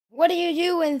What do you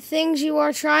do when things you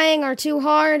are trying are too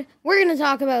hard? We're going to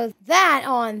talk about that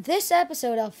on this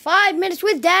episode of 5 Minutes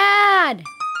with Dad.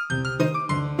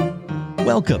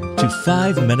 Welcome to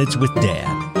 5 Minutes with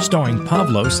Dad, starring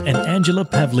Pavlos and Angela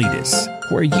Pavlidis,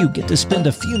 where you get to spend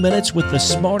a few minutes with the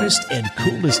smartest and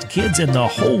coolest kids in the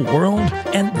whole world,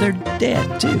 and their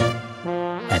dad, too.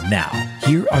 And now,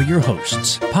 here are your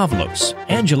hosts, Pavlos,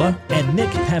 Angela, and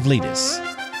Nick Pavlidis.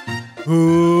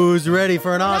 Who's ready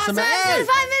for an awesome... Hey! 5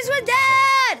 Minutes with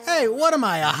Dad! Hey, what am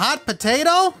I, a hot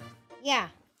potato? Yeah.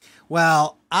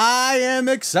 Well, I am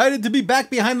excited to be back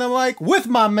behind the mic with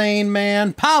my main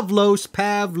man, Pavlos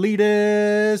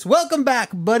Pavlidis. Welcome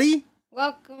back, buddy.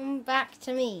 Welcome back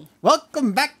to me.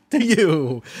 Welcome back to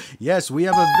you. Yes, we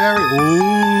have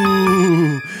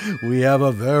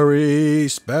a very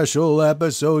special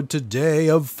episode today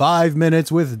of 5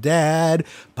 Minutes with Dad.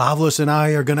 Pavlos and I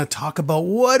are going to talk about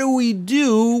what do we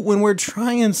do when we're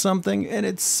trying something and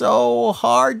it's so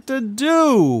hard to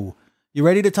do. You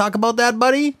ready to talk about that,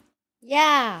 buddy?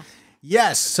 Yeah.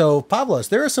 Yes. So, Pavlos,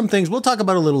 there are some things we'll talk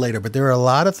about a little later, but there are a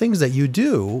lot of things that you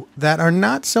do that are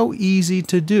not so easy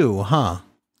to do, huh?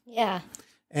 Yeah.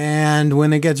 And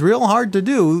when it gets real hard to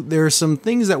do, there are some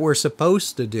things that we're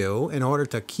supposed to do in order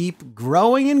to keep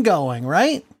growing and going,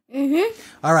 right? Mm-hmm.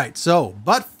 All right. So,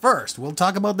 but first, we'll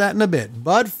talk about that in a bit.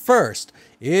 But first,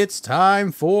 it's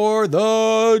time for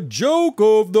the joke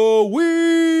of the week.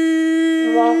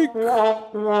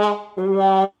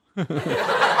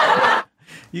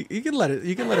 You can let it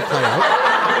play out.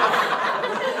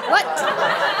 What?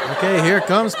 Okay, here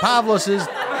comes Pavlos's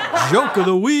joke of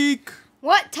the week.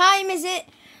 What time is it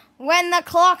when the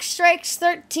clock strikes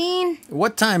 13?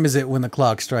 What time is it when the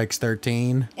clock strikes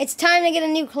 13? It's time to get a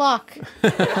new clock.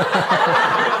 That's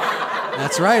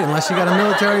right, unless you got a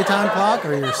military time clock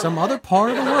or you're some other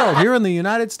part of the world. Here in the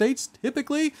United States,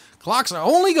 typically, clocks are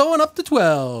only going up to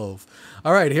 12.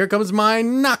 All right, here comes my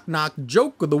knock-knock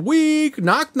joke of the week.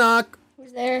 Knock-knock.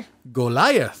 Who's there?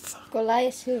 Goliath.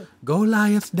 Goliath who?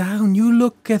 Goliath down, you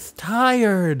looketh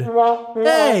tired.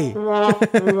 Hey!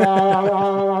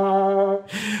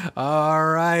 All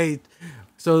right.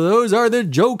 So those are the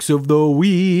jokes of the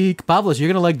week. Pavlos, you're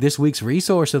going to like this week's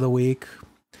resource of the week.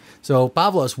 So,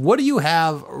 Pavlos, what do you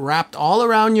have wrapped all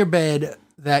around your bed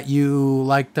that you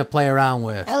like to play around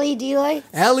with? LED lights?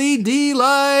 LED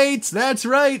lights, that's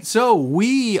right. So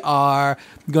we are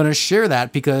going to share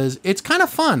that because it's kind of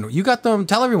fun. You got them,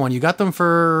 tell everyone, you got them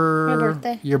for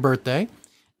your birthday.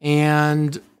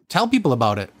 And tell people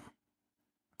about it.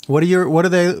 What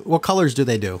colors do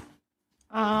they do?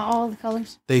 All the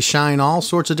colors. They shine all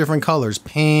sorts of different colors,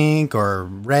 pink or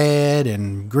red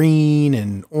and green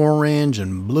and orange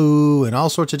and blue and all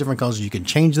sorts of different colors. You can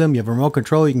change them. You have a remote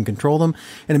control. You can control them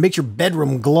and it makes your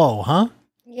bedroom glow, huh?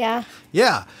 Yeah.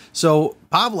 Yeah. So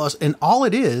Pavlos, and all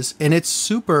it is, and it's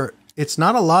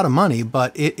not a lot of money,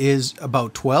 but it is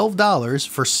about $12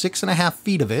 for 6.5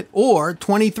 feet of it or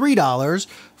 $23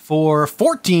 for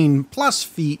 14 plus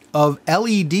feet of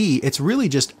LED. It's really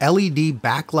just LED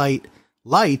backlight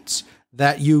lights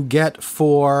that you get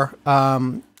for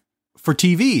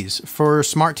TVs, for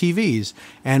smart TVs.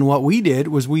 And what we did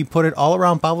was we put it all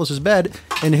around Pavlos's bed,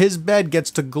 and his bed gets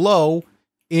to glow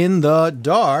in the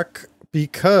dark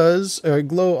because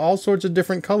glow all sorts of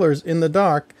different colors in the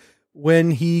dark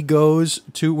when he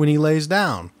lays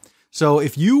down. So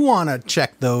if you want to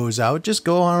check those out, just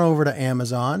go on over to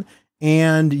Amazon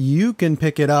and you can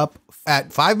pick it up at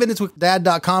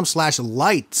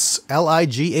 5minuteswithdad.com/lights,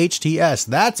 LIGHTS.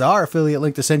 That's our affiliate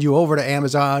link to send you over to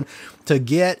Amazon to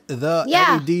get the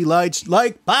LED lights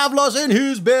like Pavlos in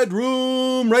his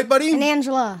bedroom. Right, buddy? And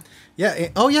Angela. Yeah.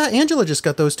 Oh, yeah. Angela just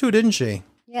got those too, didn't she?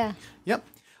 Yeah. Yep.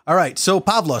 All right. So,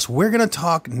 Pavlos, we're going to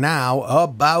talk now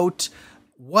about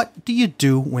what do you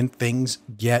do when things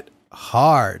get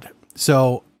hard.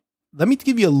 So, let me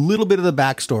give you a little bit of the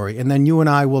backstory, and then you and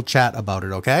I will chat about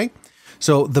it, okay?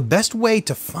 So the best way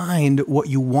to find what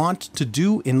you want to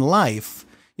do in life,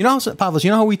 Pavlos,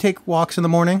 you know how we take walks in the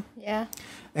morning? Yeah.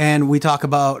 And we talk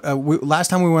about, last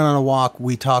time we went on a walk,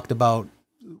 we talked about,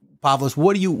 Pavlos,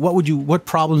 what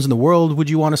problems in the world would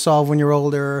you want to solve when you're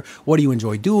older? What do you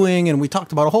enjoy doing? And we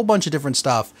talked about a whole bunch of different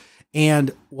stuff.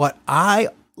 And what I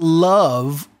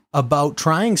love about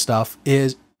trying stuff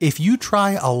is if you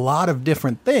try a lot of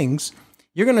different things,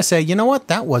 you're going to say, you know what,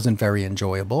 that wasn't very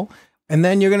enjoyable. And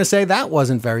then you're going to say that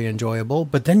wasn't very enjoyable,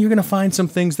 but then you're going to find some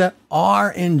things that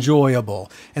are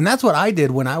enjoyable. And that's what I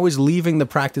did when I was leaving the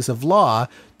practice of law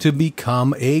to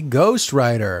become a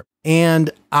ghostwriter. And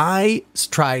I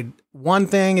tried one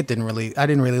thing. I didn't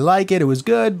really like it. It was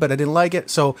good, but I didn't like it.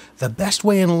 So the best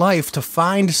way in life to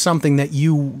find something that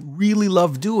you really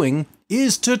love doing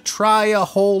is to try a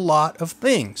whole lot of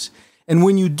things. And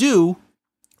when you do,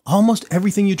 almost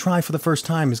everything you try for the first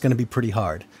time is going to be pretty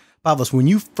hard. Pavlos, when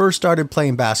you first started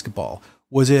playing basketball,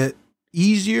 was it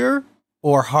easier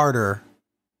or harder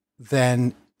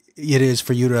than it is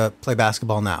for you to play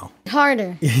basketball now?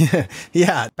 Harder.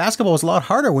 Yeah. Basketball was a lot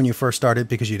harder when you first started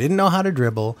because you didn't know how to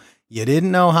dribble. You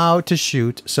didn't know how to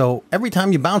shoot. So every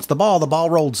time you bounced the ball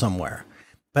rolled somewhere.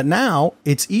 But now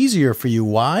it's easier for you.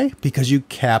 Why? Because you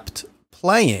kept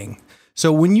playing.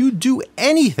 So when you do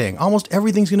anything, almost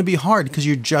everything's going to be hard because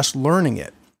you're just learning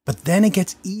it. But then it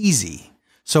gets easy.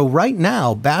 So right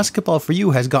now, basketball for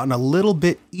you has gotten a little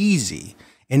bit easy.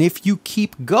 And if you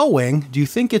keep going, do you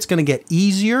think it's going to get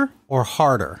easier or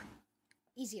harder?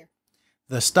 Easier.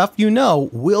 The stuff you know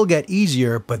will get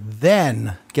easier, but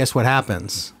then guess what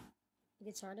happens? It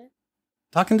gets harder?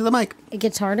 Talking to the mic. It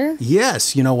gets harder?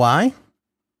 Yes. You know why?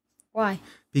 Why?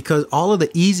 Because all of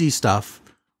the easy stuff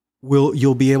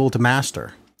you'll be able to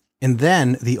master. And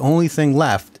then the only thing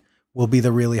left will be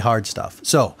the really hard stuff.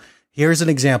 So here's an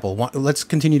example. Let's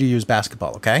continue to use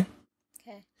basketball, okay?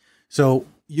 Okay. So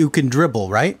you can dribble,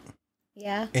 right?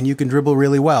 Yeah. And you can dribble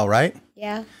really well, right?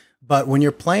 Yeah. But when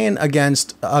you're playing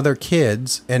against other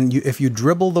kids, and if you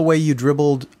dribble the way you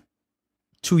dribbled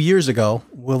 2 years ago,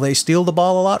 will they steal the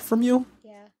ball a lot from you?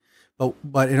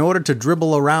 But in order to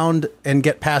dribble around and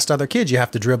get past other kids, you have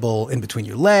to dribble in between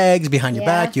your legs, behind your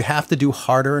back. You have to do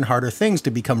harder and harder things to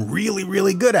become really,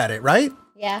 really good at it, right?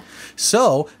 Yeah.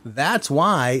 So that's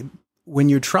why when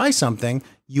you try something,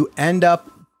 you end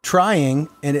up trying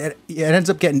and it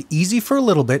ends up getting easy for a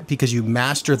little bit because you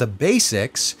master the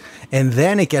basics, and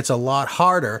then it gets a lot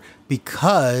harder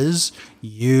because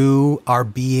you are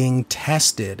being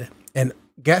tested. And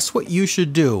guess what you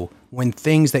should do when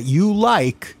things that you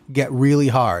like get really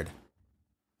hard?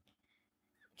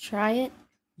 Try it.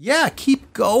 Yeah,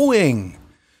 keep going.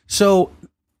 So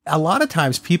a lot of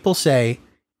times people say,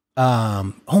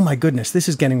 oh my goodness, this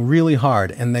is getting really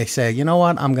hard. And they say, you know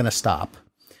what, I'm going to stop.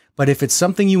 But if it's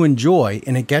something you enjoy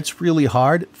and it gets really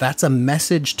hard, that's a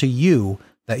message to you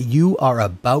that you are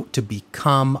about to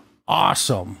become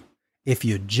awesome if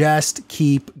you just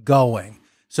keep going.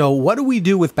 So what do we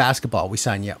do with basketball? We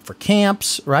sign you up for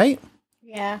camps, right?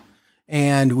 Yeah.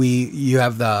 And you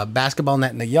have the basketball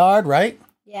net in the yard, right?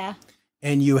 Yeah.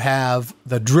 And you have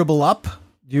the dribble up.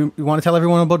 You want to tell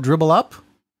everyone about dribble up?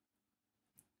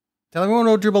 Tell everyone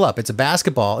about dribble up. It's a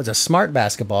basketball. It's a smart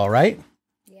basketball, right?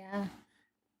 Yeah.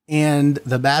 And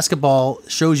the basketball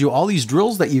shows you all these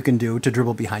drills that you can do to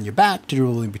dribble behind your back, to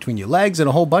dribble in between your legs, and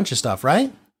a whole bunch of stuff, right?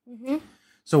 Mm-hmm.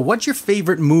 So what's your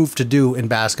favorite move to do in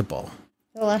basketball?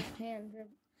 The left-hand dribble.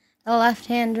 The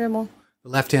left-hand dribble. The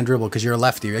left-hand dribble, because you're a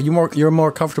lefty. You're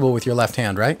more comfortable with your left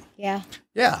hand, right? Yeah.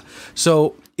 Yeah.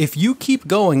 So if you keep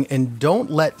going and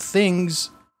don't let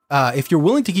things, if you're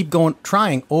willing to keep going,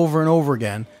 trying over and over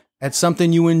again at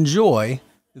something you enjoy,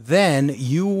 then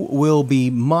you will be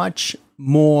much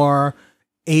more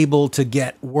able to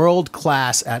get world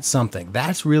class at something.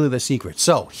 That's really the secret.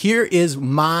 So here is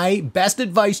my best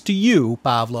advice to you,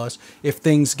 Pavlos, if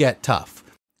things get tough.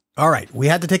 All right, we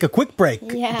had to take a quick break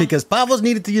because Pavlos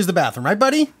needed to use the bathroom, right,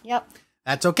 buddy? Yep.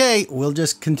 That's okay. We'll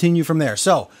just continue from there.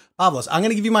 So, Pavlos, I'm going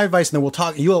to give you my advice, and then we'll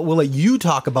talk. We'll let you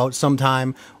talk about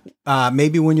sometime,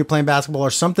 maybe when you're playing basketball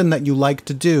or something that you like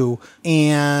to do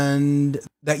and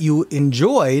that you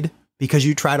enjoyed because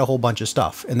you tried a whole bunch of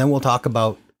stuff, and then we'll talk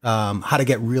about how to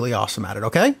get really awesome at it.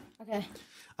 Okay? Okay.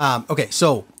 Okay.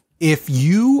 So, if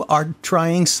you are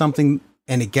trying something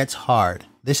and it gets hard,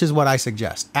 this is what I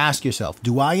suggest. Ask yourself,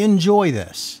 do I enjoy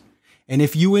this? And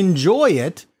if you enjoy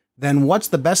it, then what's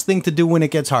the best thing to do when it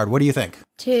gets hard? What do you think?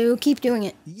 To keep doing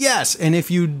it. Yes. And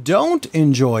if you don't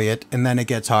enjoy it and then it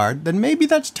gets hard, then maybe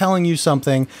that's telling you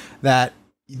something that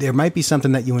there might be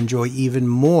something that you enjoy even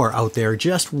more out there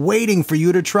just waiting for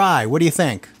you to try. What do you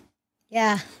think?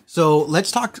 Yeah. So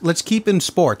let's keep in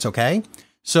sports, okay?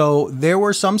 So there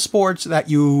were some sports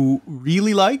that you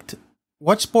really liked.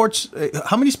 What sports,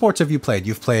 how many sports have you played?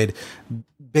 You've played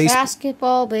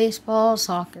basketball, baseball,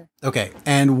 soccer. Okay.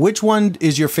 And which one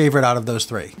is your favorite out of those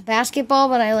three? Basketball,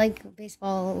 but I like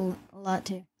baseball a lot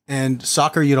too. And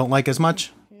soccer you don't like as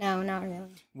much? No, not really.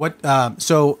 What,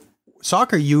 so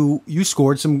soccer, you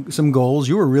scored some goals.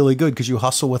 You were really good because you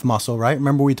hustle with muscle, right?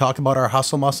 Remember we talked about our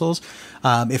hustle muscles?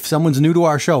 If someone's new to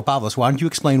our show, Pavlos, why don't you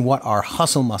explain what our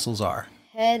hustle muscles are?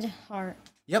 Head, heart.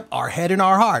 Yep, our head and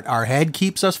our heart. Our head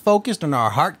keeps us focused and our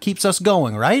heart keeps us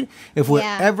going, right? If we're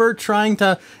ever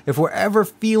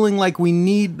feeling like we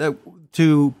need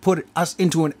to put us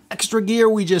into an extra gear,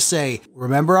 we just say,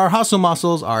 remember our hustle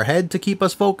muscles, our head to keep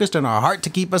us focused and our heart to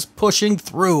keep us pushing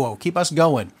through, keep us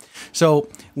going. So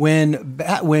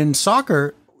when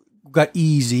soccer got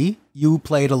easy, you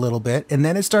played a little bit, and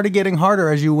then it started getting harder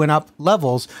as you went up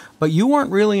levels, but you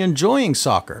weren't really enjoying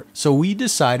soccer. So we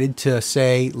decided to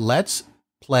say, let's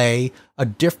play a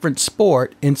different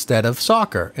sport instead of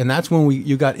soccer. And that's when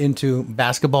you got into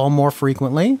basketball more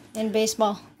frequently. And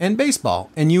baseball.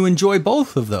 And you enjoy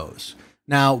both of those.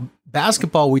 Now,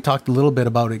 basketball, we talked a little bit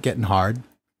about it getting hard.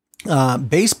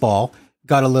 Baseball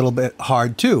got a little bit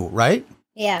hard too, right?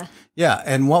 Yeah. Yeah.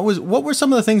 And what were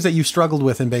some of the things that you struggled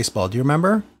with in baseball? Do you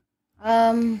remember?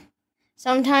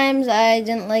 Sometimes I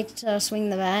didn't like to swing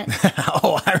the bat.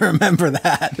 Oh, I remember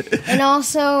that. And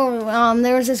also,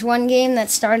 there was this one game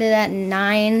that started at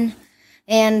 9,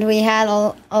 and we had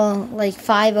like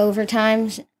 5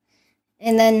 overtimes,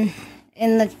 and then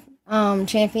in the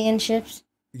championships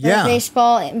for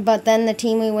baseball. But then the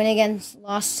team we went against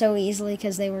lost so easily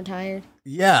because they were tired.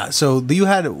 Yeah. So you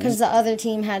had because the other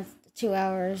team had 2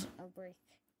 hours of break.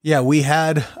 Yeah, we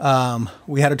had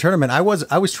a tournament. I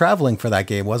was traveling for that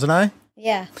game, wasn't I?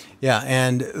 Yeah. Yeah,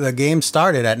 and the game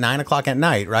started at 9:00 at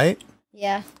night, right?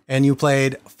 Yeah. And you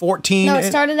played 14. No, it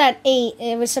started at 8.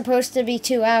 It was supposed to be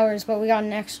 2 hours, but we got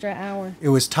an extra hour. It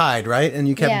was tied, right? And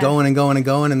you kept going and going and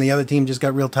going, and the other team just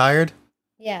got real tired.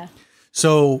 Yeah.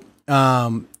 So,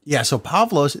 so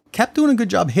Pavlos kept doing a good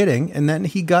job hitting, and then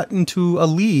he got into a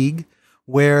league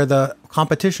where the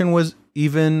competition was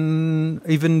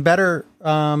even better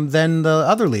than the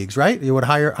other leagues, right? You would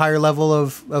higher level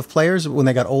of players when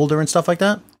they got older and stuff like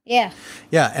that. Yeah.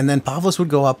 Yeah, and then Pavlos would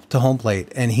go up to home plate,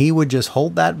 and he would just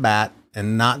hold that bat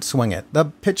and not swing it. The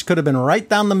pitch could have been right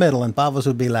down the middle, and Pavlos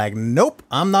would be like, "Nope,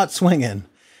 I'm not swinging."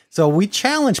 So we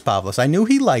challenged Pavlos. I knew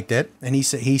he liked it, and he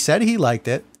said he liked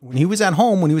it. When he was at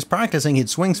home, when he was practicing, he'd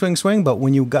swing, swing, swing. But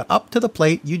when you got up to the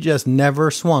plate, you just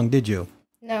never swung, did you?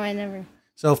 No, I never.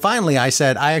 So finally, I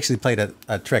actually played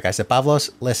a trick. I said, Pavlos,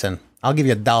 listen, I'll give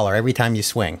you $1 every time you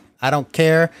swing. I don't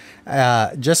care,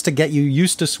 just to get you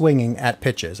used to swinging at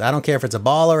pitches. I don't care if it's a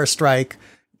ball or a strike.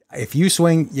 If you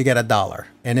swing, you get $1.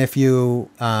 And if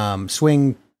you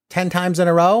swing 10 times in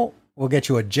a row, we'll get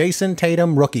you a Jason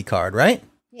Tatum rookie card, right?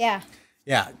 Yeah.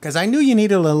 Yeah, because I knew you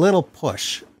needed a little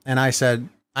push. And I said,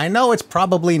 I know it's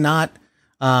probably not.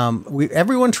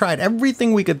 Everyone tried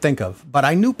everything we could think of, but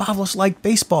I knew Pavlos liked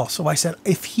baseball. So I said,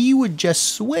 if he would just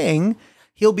swing,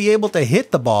 he'll be able to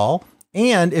hit the ball.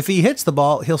 And if he hits the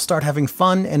ball, he'll start having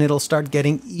fun and it'll start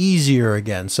getting easier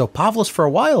again. So Pavlos, for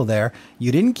a while there,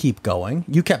 you didn't keep going.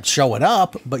 You kept showing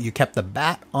up, but you kept the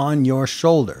bat on your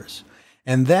shoulders.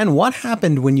 And then what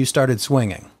happened when you started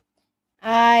swinging?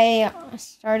 I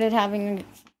started having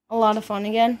a lot of fun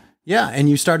again. Yeah, and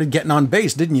you started getting on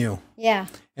base, didn't you? Yeah.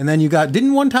 And then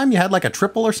didn't one time you had like a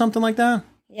triple or something like that?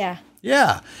 Yeah.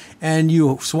 Yeah. And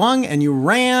you swung and you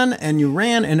ran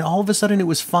and all of a sudden it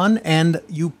was fun and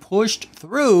you pushed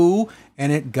through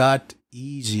and it got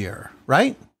easier,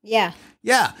 right? Yeah.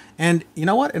 Yeah. And you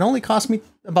know what? It only cost me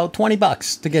about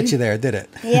 $20 to get you there, did it?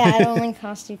 Yeah, it only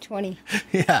cost you 20.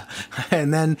 Yeah.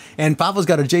 And Pavlos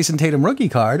got a Jason Tatum rookie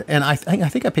card, and I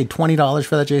think I paid $20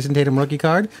 for that Jason Tatum rookie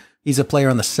card. He's a player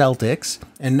on the Celtics,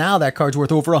 and now that card's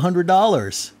worth over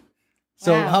 $100.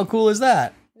 So Wow. How cool is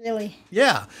that? Really?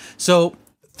 Yeah. So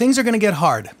things are going to get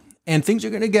hard and things are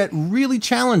going to get really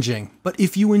challenging. But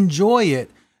if you enjoy it,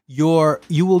 you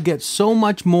will get so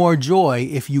much more joy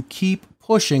if you keep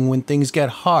pushing when things get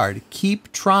hard.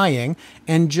 Keep trying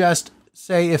and just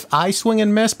say, if I swing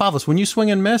and miss, Pavlos, when you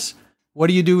swing and miss, what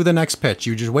do you do with the next pitch?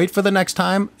 You just wait for the next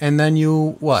time and then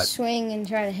you what? Swing and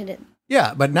try to hit it.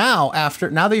 Yeah, but now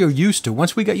that you're used to,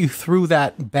 once we got you through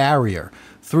that barrier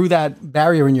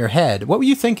in your head, what were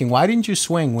you thinking? Why didn't you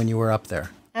swing when you were up there?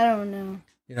 I don't know.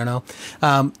 You don't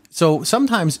know? So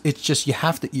sometimes it's just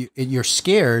you're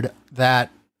scared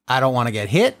that I don't want to get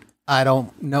hit. I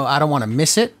don't want to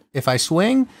miss it if I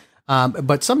swing.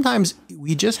 But sometimes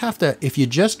we just have to, if you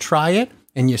just try it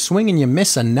and you swing and you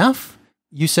miss enough,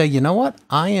 you say, you know what?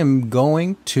 I am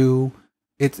going to...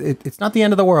 It's not the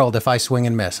end of the world if I swing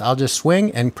and miss. I'll just swing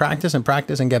and practice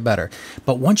and get better.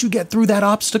 But once you get through that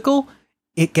obstacle,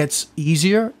 it gets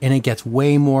easier and it gets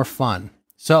way more fun.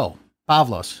 So,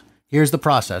 Pavlos, here's the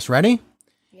process. Ready?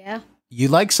 Yeah. You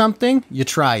like something, you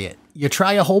try it. You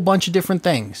try a whole bunch of different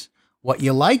things. What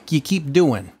you like, you keep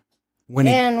doing. When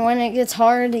it gets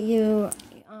hard, you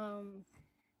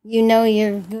know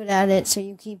you're good at it, so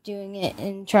you keep doing it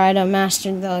and try to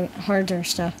master the harder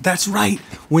stuff. That's right.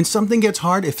 When something gets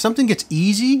hard, if something gets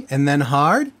easy and then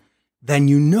hard, then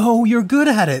you know you're good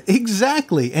at it.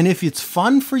 Exactly. And if it's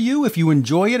fun for you, if you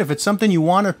enjoy it, if it's something you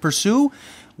want to pursue,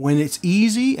 when it's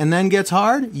easy and then gets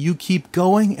hard, you keep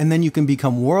going and then you can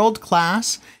become world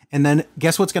class. And then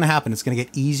guess what's going to happen? It's going to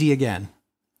get easy again.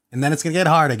 And then it's going to get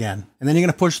hard again. And then you're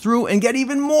going to push through and get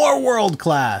even more world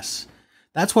class.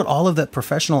 That's what all of the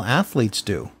professional athletes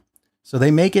do. So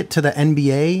they make it to the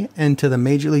NBA and to the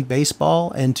Major League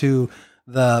Baseball and to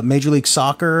the Major League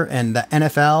Soccer and the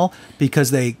NFL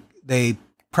because they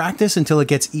practice until it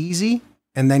gets easy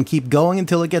and then keep going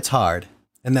until it gets hard.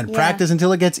 And then practice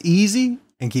until it gets easy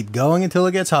and keep going until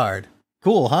it gets hard.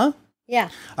 Cool, huh? Yeah.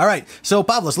 All right. So,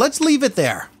 Pavlos, let's leave it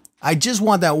there. I just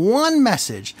want that one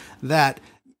message that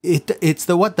this is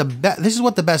what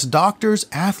the best doctors,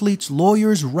 athletes,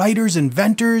 lawyers, writers,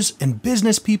 inventors, and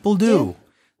business people do. Yeah.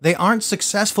 They aren't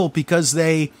successful because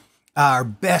they are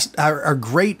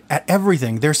great at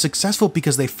everything. They're successful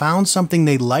because they found something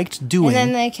they liked doing. And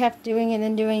then they kept doing it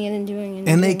and doing it and doing it.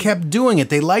 And they kept doing it.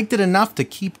 They liked it enough to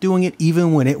keep doing it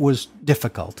even when it was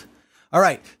difficult. All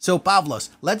right, so Pavlos,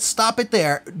 let's stop it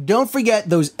there. Don't forget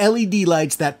those LED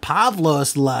lights that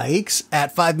Pavlos likes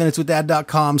at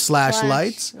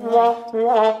 5minuteswithdad.com/lights.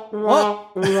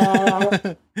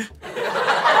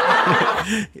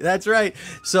 That's right.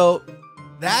 So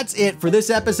that's it for this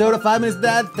episode of 5 Minutes with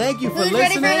Dad. Thank you for listening.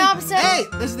 Ready for an episode? Hey,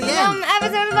 this is the end.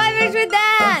 Episode of 5 Minutes with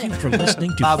Dad. Thank you for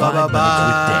listening to 5 Minutes with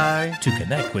Dad. To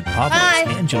connect with Pavlos,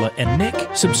 Angela, and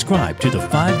Nick, subscribe to the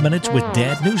 5 Minutes with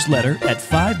Dad newsletter at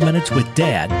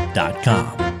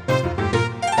 5minuteswithdad.com.